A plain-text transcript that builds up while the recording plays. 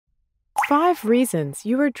5 reasons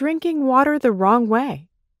you are drinking water the wrong way.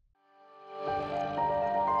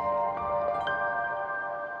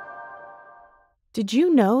 Did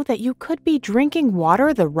you know that you could be drinking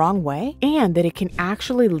water the wrong way and that it can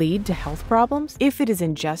actually lead to health problems if it is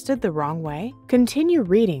ingested the wrong way? Continue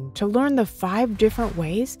reading to learn the 5 different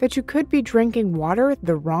ways that you could be drinking water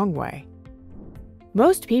the wrong way.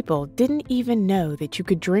 Most people didn't even know that you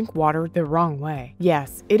could drink water the wrong way.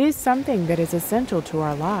 Yes, it is something that is essential to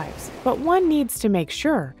our lives, but one needs to make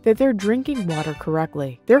sure that they're drinking water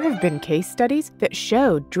correctly. There have been case studies that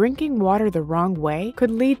showed drinking water the wrong way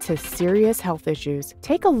could lead to serious health issues.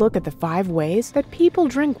 Take a look at the 5 ways that people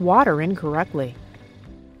drink water incorrectly.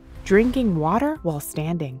 Drinking water while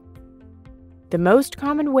standing. The most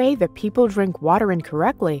common way that people drink water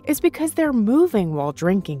incorrectly is because they're moving while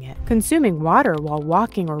drinking it. Consuming water while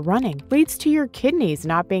walking or running leads to your kidneys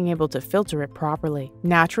not being able to filter it properly.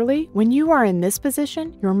 Naturally, when you are in this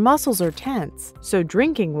position, your muscles are tense, so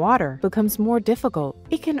drinking water becomes more difficult.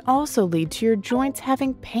 It can also lead to your joints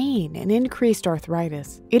having pain and increased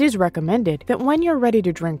arthritis. It is recommended that when you're ready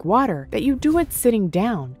to drink water, that you do it sitting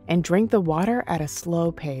down and drink the water at a slow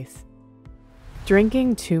pace.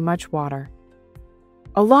 Drinking too much water.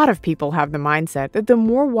 A lot of people have the mindset that the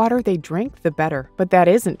more water they drink, the better, but that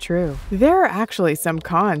isn't true. There are actually some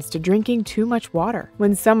cons to drinking too much water.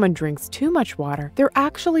 When someone drinks too much water, they're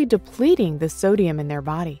actually depleting the sodium in their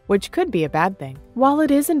body, which could be a bad thing. While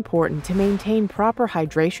it is important to maintain proper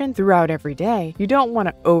hydration throughout every day, you don't want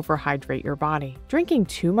to overhydrate your body. Drinking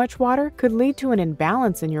too much water could lead to an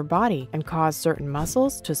imbalance in your body and cause certain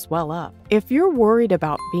muscles to swell up. If you're worried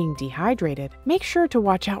about being dehydrated, make sure to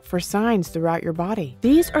watch out for signs throughout your body.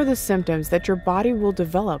 These are the symptoms that your body will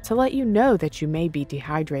develop to let you know that you may be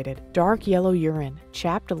dehydrated. Dark yellow urine,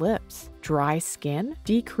 chapped lips, dry skin,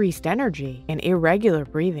 decreased energy, and irregular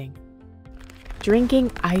breathing.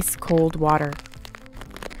 Drinking ice-cold water.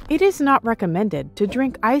 It is not recommended to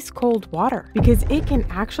drink ice-cold water because it can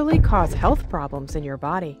actually cause health problems in your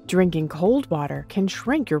body. Drinking cold water can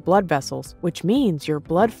shrink your blood vessels, which means your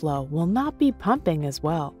blood flow will not be pumping as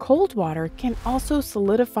well. Cold water can also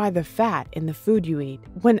solidify the fat in the food you eat.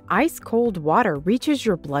 When ice-cold water reaches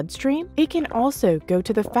your bloodstream, it can also go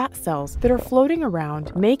to the fat cells that are floating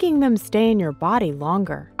around, making them stay in your body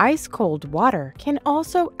longer. Ice-cold water can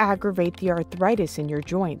also aggravate the arthritis in your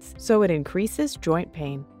joints, so it increases joint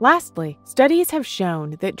pain. Lastly, studies have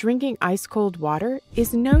shown that drinking ice-cold water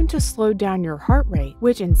is known to slow down your heart rate,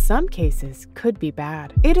 which in some cases could be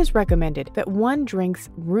bad. It is recommended that one drinks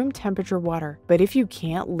room temperature water, but if you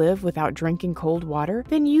can't live without drinking cold water,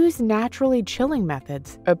 then use naturally chilling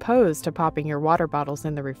methods, opposed to popping your water bottles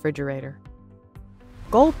in the refrigerator.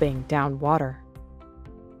 Gulping down water.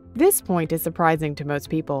 This point is surprising to most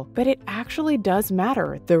people, but it actually does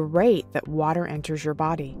matter the rate that water enters your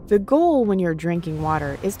body. The goal when you're drinking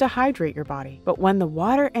water is to hydrate your body, but when the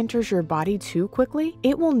water enters your body too quickly,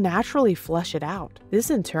 it will naturally flush it out. This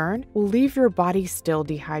in turn will leave your body still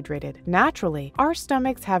dehydrated. Naturally, our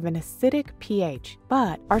stomachs have an acidic pH,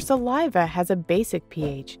 but our saliva has a basic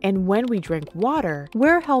pH, and when we drink water,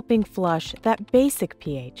 we're helping flush that basic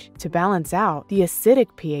pH to balance out the acidic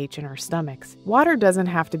pH in our stomachs. Water doesn't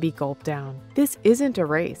have to be gulped down. This isn't a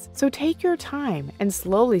race, so take your time and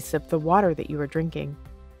slowly sip the water that you are drinking.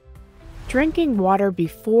 Drinking water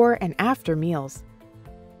before and after meals.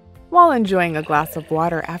 While enjoying a glass of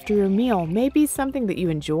water after your meal may be something that you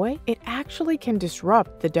enjoy, it actually can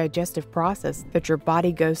disrupt the digestive process that your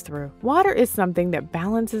body goes through. Water is something that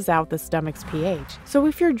balances out the stomach's pH, so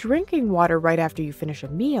if you're drinking water right after you finish a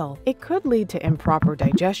meal, it could lead to improper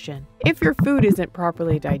digestion. If your food isn't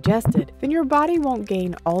properly digested, then your body won't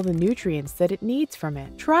gain all the nutrients that it needs from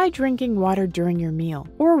it. Try drinking water during your meal,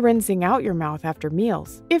 or rinsing out your mouth after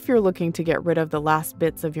meals, if you're looking to get rid of the last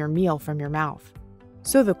bits of your meal from your mouth.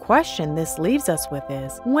 So the question this leaves us with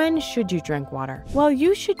is, when should you drink water? Well,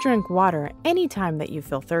 you should drink water anytime that you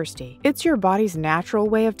feel thirsty. It's your body's natural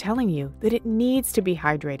way of telling you that it needs to be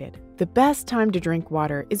hydrated. The best time to drink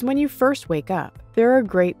water is when you first wake up. There are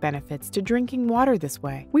great benefits to drinking water this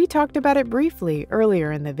way. We talked about it briefly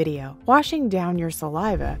earlier in the video. Washing down your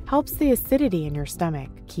saliva helps the acidity in your stomach.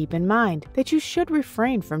 Keep in mind that you should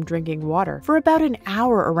refrain from drinking water for about an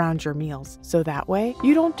hour around your meals, so that way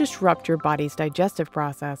you don't disrupt your body's digestive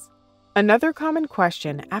process. Another common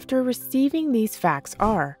question after receiving these facts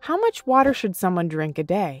are, how much water should someone drink a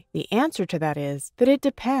day? The answer to that is that it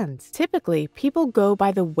depends. Typically, people go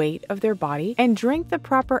by the weight of their body and drink the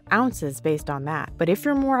proper ounces based on that. But if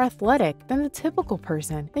you're more athletic than the typical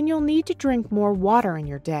person, then you'll need to drink more water in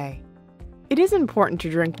your day. It is important to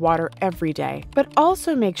drink water every day, but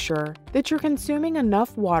also make sure that you're consuming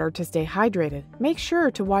enough water to stay hydrated. Make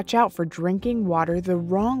sure to watch out for drinking water the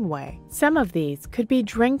wrong way. Some of these could be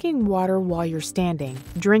drinking water while you're standing,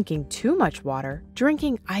 drinking too much water,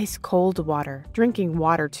 drinking ice-cold water, drinking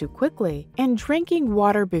water too quickly, and drinking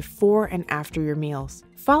water before and after your meals.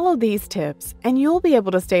 Follow these tips and you'll be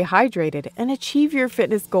able to stay hydrated and achieve your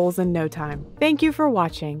fitness goals in no time. Thank you for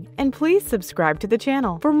watching, and please subscribe to the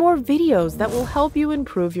channel for more videos that will help you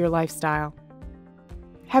improve your lifestyle.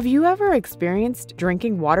 Have you ever experienced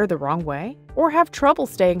drinking water the wrong way? Or have trouble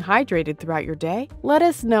staying hydrated throughout your day? Let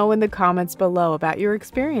us know in the comments below about your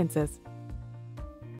experiences.